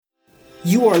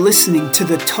You are listening to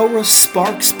the Torah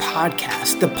Sparks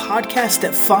Podcast, the podcast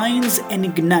that finds and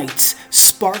ignites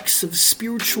sparks of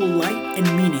spiritual light and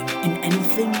meaning in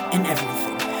anything and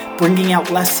everything, bringing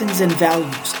out lessons and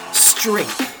values straight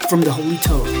from the Holy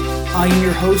Torah. I am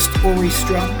your host, Ori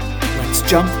Strum. Let's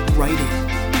jump right in.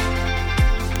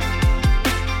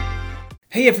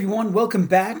 Hey everyone, welcome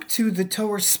back to the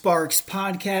Torah Sparks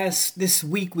Podcast. This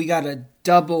week we got a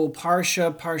double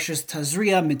Parshas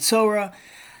Tazria, Metzorah.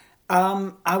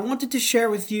 I wanted to share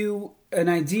with you an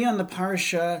idea on the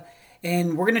Parsha,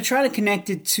 and we're going to try to connect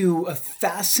it to a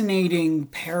fascinating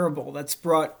parable that's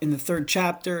brought in the third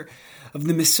chapter of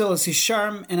the Metzorah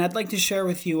Sisharm, and I'd like to share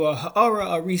with you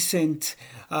a recent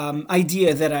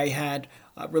idea that I had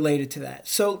related to that.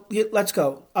 So let's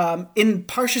go. In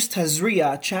Parshas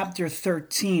Tazria, chapter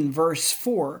 13, verse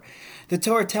 4, the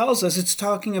Torah tells us it's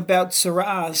talking about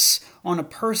tzaras on a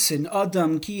person,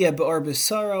 Adam kiya be'or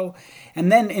b'saro, and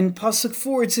then in Pasuk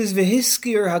 4 it says,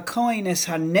 V'hiskir hakohen es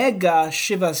hanega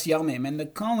shivas yamim, and the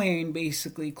Kohen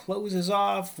basically closes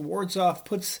off, wards off,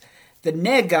 puts the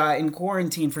nega in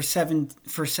quarantine for seven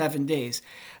days.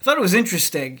 I thought it was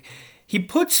interesting. He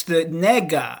puts the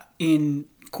nega in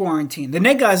quarantine. The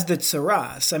nega is the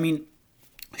tzaras. I mean,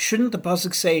 shouldn't the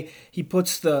pasuk say he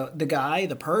puts the guy,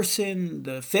 the person,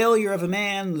 the failure of a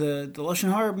man, the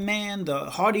lashon hara man,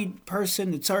 the haughty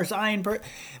person, the tzaras ayin person?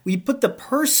 We put the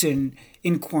person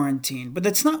in quarantine, but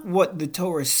that's not what the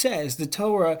Torah says. The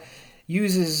Torah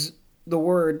uses the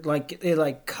word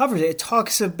it covers it. It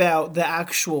talks about the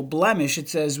actual blemish. It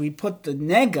says we put the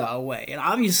nega away, and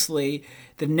obviously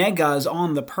the nega is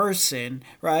on the person,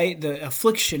 right? The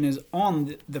affliction is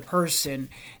on the person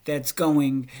that's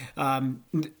going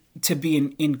to be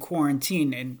in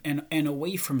quarantine and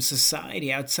away from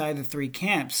society, outside the three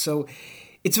camps. So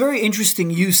it's very interesting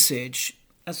usage.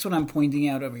 That's what I'm pointing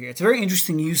out over here. It's a very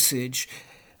interesting usage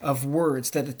of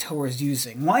words that the Torah is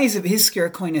using. Why is it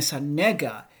hisker kohen es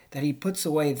hanega, that he puts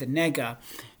away the nega?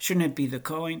 Shouldn't it be the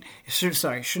Kohen?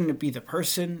 Shouldn't it be the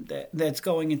person that's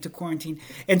going into quarantine?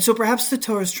 And so perhaps the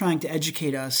Torah is trying to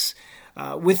educate us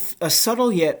with a subtle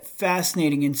yet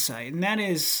fascinating insight. And that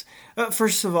is,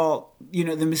 first of all,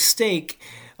 the mistake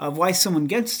of why someone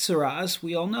gets tzaras.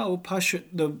 We all know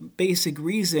the basic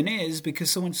reason is because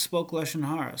someone spoke lashon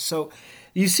hara. So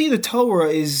you see, the Torah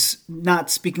is not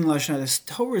speaking lashon hara. The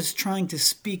Torah is trying to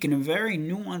speak in a very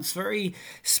nuanced, very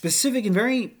specific, and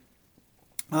very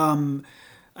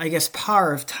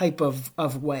parv type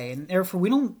of way. And therefore, we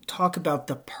don't talk about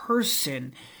the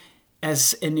person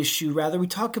as an issue. Rather, we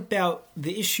talk about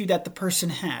the issue that the person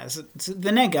has. It's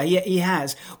the nega, he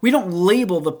has. We don't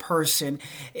label the person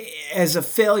as a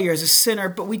failure, as a sinner,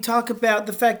 but we talk about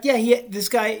the fact, this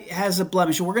guy has a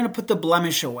blemish, and we're going to put the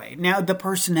blemish away. Now the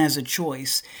person has a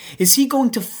choice. Is he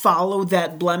going to follow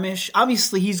that blemish?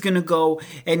 Obviously, he's going to go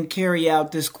and carry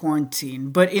out this quarantine.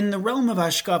 But in the realm of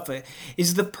hashkafa,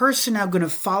 is the person now going to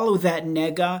follow that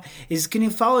nega? Is going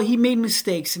to follow? He made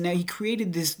mistakes, and now he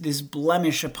created this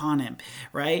blemish upon him,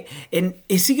 right? And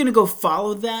is he going to go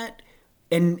follow that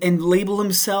and label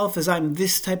himself as I'm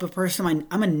this type of person?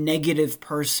 I'm a negative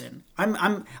person.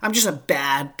 I'm just a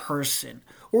bad person.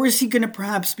 Or is he going to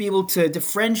perhaps be able to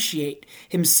differentiate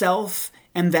himself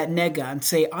and that nega and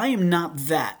say, I am not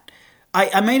that.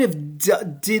 I might have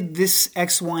did this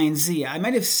X, Y, and Z. I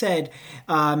might have said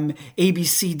A, B,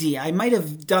 C, D. I might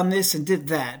have done this and did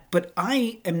that. But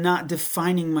I am not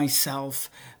defining myself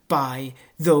by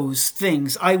those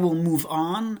things. I will move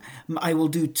on. I will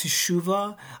do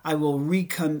teshuvah. I will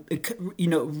re-come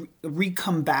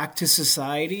back to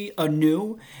society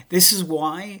anew. This is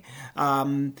why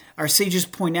our sages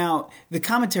point out, the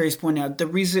commentaries point out, the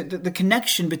reason, the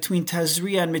connection between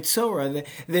Tazria and Metzorah.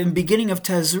 The beginning of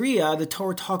Tazria, the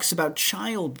Torah talks about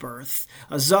childbirth,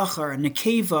 a zachar, a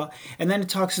nekeva, and then it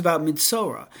talks about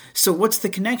Metzorah. So what's the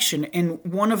connection? And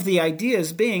one of the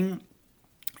ideas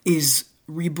is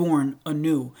reborn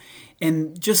anew.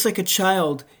 And just like a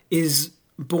child is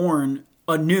born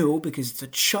anew because it's a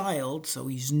child, so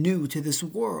he's new to this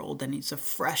world and it's a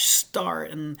fresh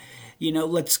start, and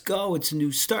let's go, it's a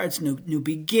new start, it's a new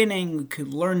beginning, we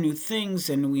could learn new things,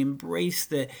 and we embrace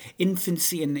the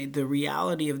infancy and the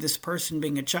reality of this person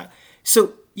being a child.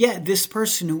 So this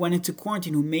person who went into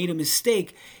quarantine, who made a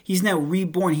mistake, he's now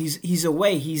reborn, he's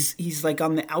away, he's like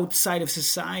on the outside of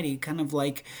society, kind of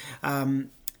like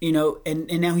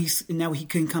and now he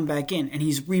can come back in, and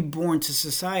he's reborn to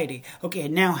society. Okay,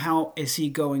 now how is he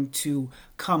going to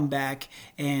come back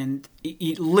and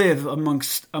live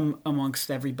amongst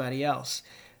everybody else?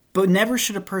 But never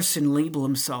should a person label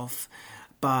himself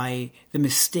by the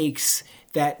mistakes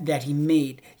that he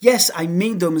made. Yes, I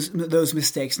made those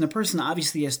mistakes, and the person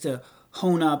obviously has to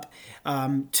hone up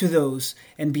to those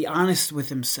and be honest with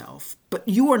himself. But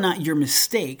you are not your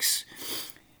mistakes.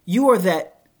 You are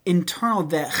that internal,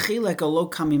 that chilek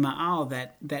elokam ma'al,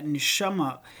 that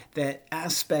neshama, that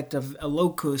aspect of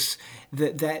elokus,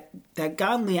 that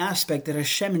godly aspect that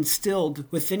Hashem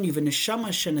instilled within you. V'neshama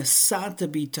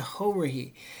shenasata bi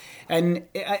tahorihi. And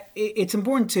it's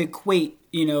important to equate,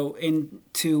 and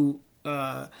to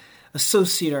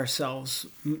associate ourselves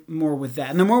more with that.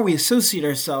 And the more we associate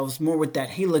ourselves more with that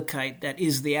heiligkeit, that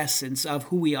is the essence of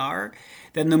who we are,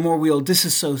 then the more we'll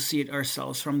disassociate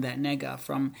ourselves from that nega,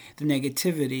 from the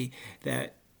negativity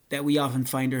that we often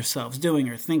find ourselves doing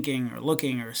or thinking or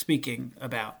looking or speaking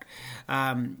about.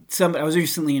 I was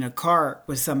recently in a car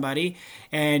with somebody,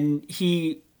 and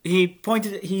he's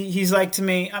like to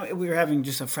me, we were having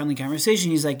just a friendly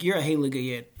conversation. He's like, "You're a Heilig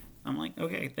Yid." I'm like,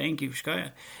 "Okay, thank you,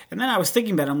 Shkaya." And then I was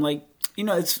thinking about it. I'm like,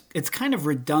 it's kind of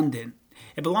redundant.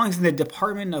 It belongs in the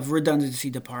department of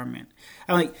redundancy department.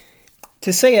 I'm like,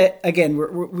 to say it again,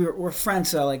 we're friends,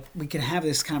 so like we can have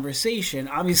this conversation.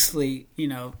 Obviously,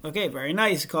 okay, very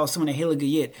nice to call someone a Heilig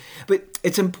Yid, but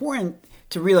it's important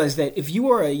to realize that if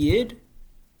you are a Yid,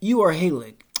 you are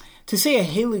Heilig. To say a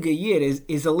Heilig Yid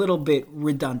is a little bit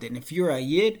redundant. If you're a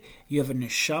Yid, you have a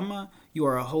neshama, you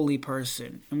are a holy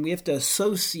person. And we have to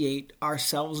associate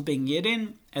ourselves being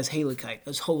Yidden as Heiligkeit,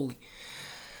 as holy.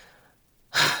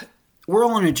 We're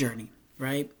all on a journey,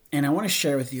 right? And I want to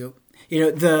share with you,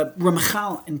 the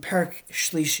Ramchal in Perek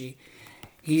Shlishi,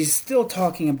 he's still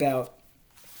talking about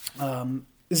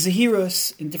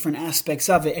Zahirus in different aspects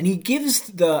of it. And he gives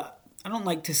I don't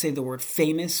like to say the word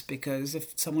famous, because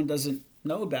if someone doesn't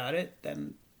know about it,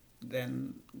 then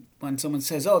when someone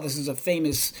says, "Oh, this is a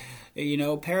famous,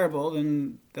 parable,"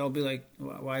 then they'll be like,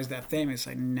 "Why is that famous?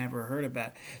 I never heard about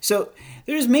it." So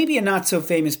there's maybe a not so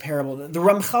famous parable. The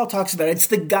Ramchal talks about it. It's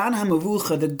the Gan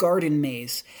HaMavucha, the garden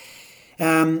maze,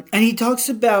 and he talks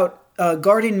about a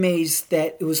garden maze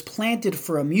that it was planted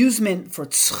for amusement, for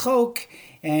tzchok,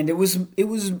 and it was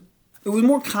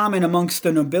more common amongst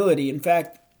the nobility. In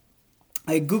fact,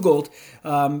 I googled.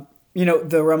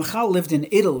 The Ramchal lived in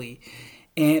Italy,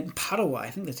 and Padua, I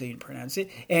think that's how you pronounce it.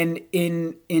 And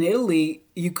in Italy,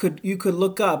 you could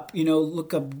look up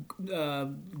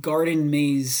garden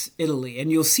maze Italy, and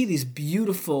you'll see these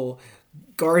beautiful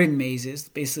garden mazes.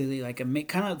 Basically, like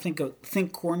kind of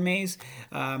think corn maze,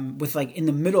 with like in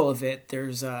the middle of it,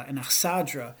 there's an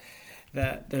achsadra,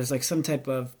 that there's like some type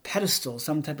of pedestal,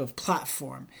 some type of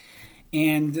platform.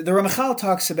 And the Ramchal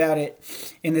talks about it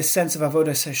in the sense of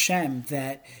Avodas Hashem,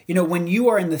 that, when you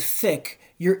are in the thick,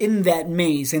 you're in that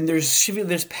maze, and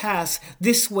there's paths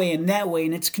this way and that way,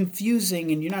 and it's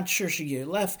confusing, and you're not sure, should you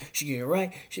go left, should you go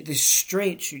right, should this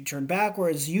straight, should you turn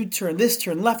backwards, U-turn, this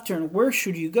turn, left turn, where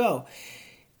should you go?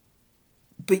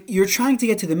 But you're trying to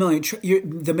get to the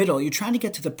middle. You're trying to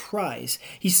get to the prize.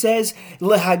 He says, the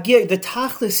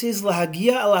tachlis is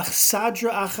lahagia al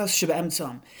achsadra achas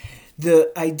shebe'emtzam.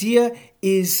 The idea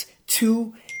is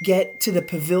to get to the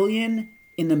pavilion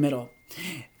in the middle.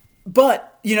 But,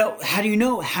 how do you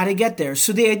know how to get there?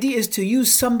 So the idea is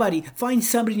to find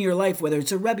somebody in your life, whether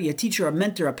it's a Rebbe, a teacher, a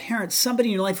mentor, a parent, somebody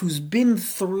in your life who's been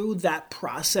through that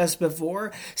process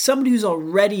before, somebody who's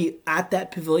already at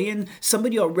that pavilion,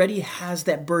 somebody already has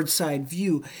that bird's eye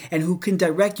view, and who can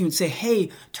direct you and say, "Hey,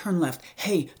 turn left.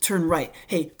 Hey, turn right.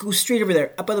 Hey, go straight over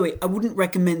there. By the way, I wouldn't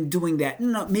recommend doing that.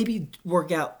 No, maybe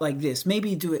work out like this.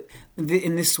 Maybe do it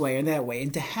in this way or that way."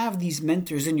 And to have these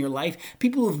mentors in your life,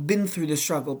 people who've been through the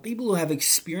struggle, people who have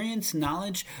experience,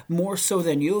 knowledge, more so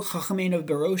than you, Chachamenu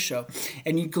Barosho.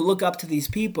 And you can look up to these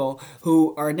people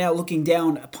who are now looking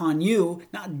down upon you,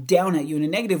 not down at you in a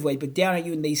negative way, but down at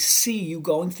you, and they see you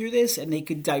going through this, and they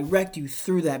could direct you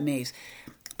through that maze.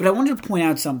 But I wanted to point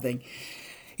out something.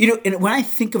 And when I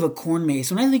think of a corn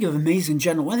maze, when I think of a maze in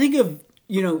general, when I think of,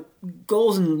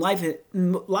 goals in life, a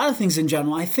lot of things in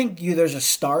general, I think there's a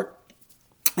start.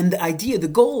 And the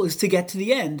goal is to get to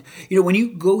the end. When you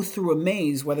go through a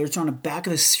maze, whether it's on the back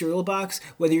of a cereal box,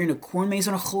 whether you're in a corn maze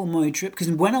on a Chol Hamoed trip, because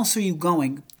when else are you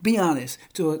going, be honest,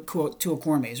 to a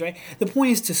corn maze, right? The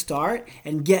point is to start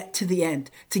and get to the end,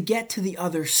 to get to the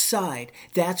other side.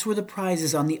 That's where the prize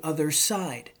is, on the other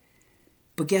side.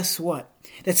 But guess what?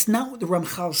 That's not what the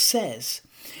Ramchal says.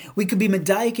 We could be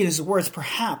medayik in his words,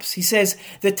 perhaps. He says,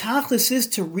 the tachlis is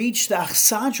to reach the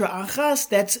achsadra achas,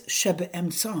 that's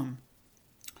shebe'emtzam.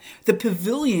 The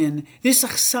pavilion, this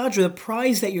achsadra, the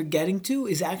prize that you're getting to,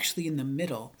 is actually in the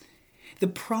middle. The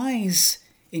prize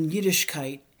in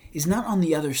Yiddishkeit is not on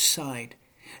the other side.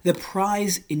 The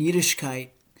prize in Yiddishkeit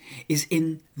is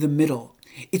in the middle.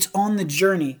 It's on the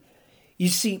journey. You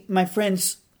see, my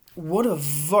friends, What a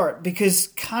vart, because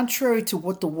contrary to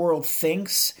what the world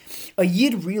thinks, a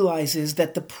Yid realizes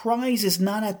that the prize is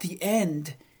not at the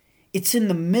end, it's in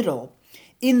the middle,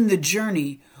 in the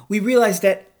journey. We realize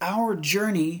that our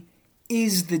journey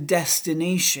is the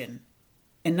destination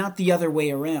and not the other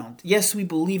way around. Yes, we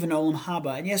believe in Olam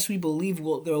Haba, and yes, we believe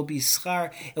there will be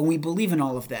schar, and we believe in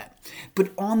all of that. But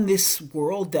on this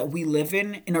world that we live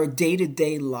in our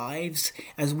day-to-day lives,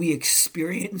 as we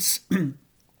experience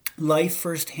life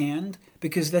firsthand,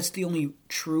 because that's the only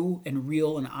true and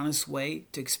real and honest way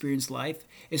to experience life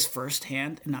is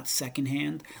firsthand and not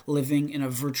secondhand, living in a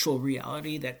virtual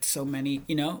reality that so many,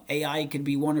 AI can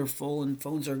be wonderful and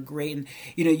phones are great and,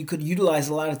 you could utilize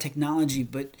a lot of technology,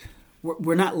 but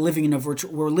we're not living in a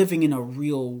virtual, we're living in a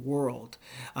real world,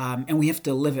 and we have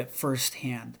to live it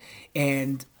firsthand.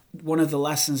 And one of the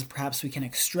lessons perhaps we can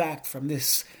extract from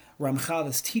this Ramchal,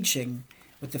 this teaching,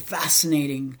 with the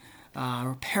fascinating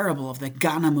parable of the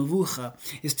Gana Mavucha,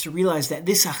 is to realize that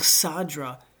this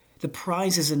Achsadra, the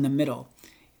prize is in the middle.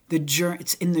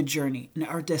 It's in the journey, and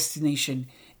our destination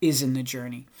is in the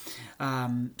journey.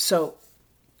 So,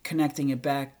 connecting it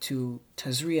back to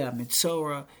Tazria,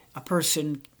 Metzorah, a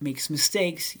person makes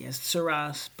mistakes, he has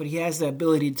tsaras, but he has the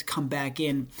ability to come back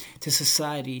in to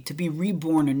society, to be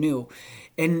reborn anew.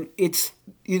 And this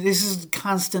is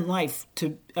constant life,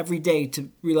 to every day to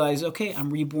realize, okay,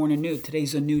 I'm reborn anew.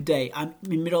 Today's a new day. I'm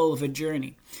in the middle of a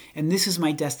journey. And this is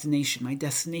my destination. My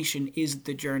destination is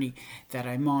the journey that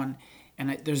I'm on.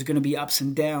 And there's going to be ups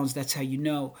and downs. That's how you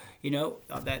know,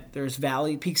 that there's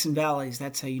peaks and valleys.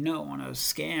 That's how you know. On a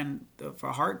scan for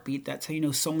a heartbeat, that's how you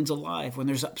know someone's alive, when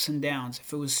there's ups and downs.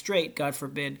 If it was straight, God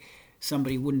forbid,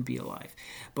 somebody wouldn't be alive.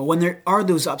 But when there are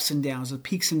those ups and downs, the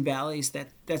peaks and valleys,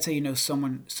 that's how you know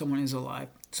someone is alive.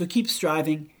 So keep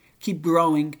striving, keep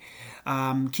growing,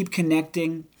 keep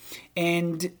connecting,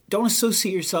 and don't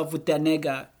associate yourself with that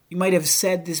nega. You might have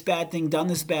said this bad thing, done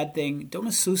this bad thing. Don't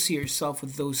associate yourself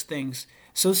with those things.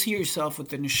 Associate yourself with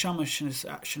the neshama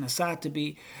shenasat to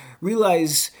be.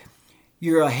 Realize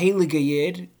you're a Heilig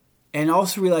Yid, and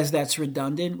also realize that's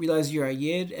redundant. Realize you're a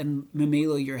Yid, and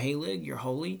memela you're Heilig, you're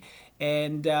holy.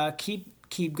 And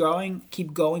keep growing,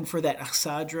 keep going for that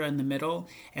achsadra in the middle,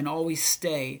 and always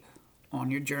stay on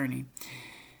your journey.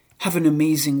 Have an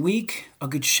amazing week, a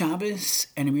good Shabbos,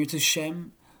 and Amir Tashem.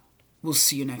 We'll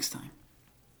see you next time.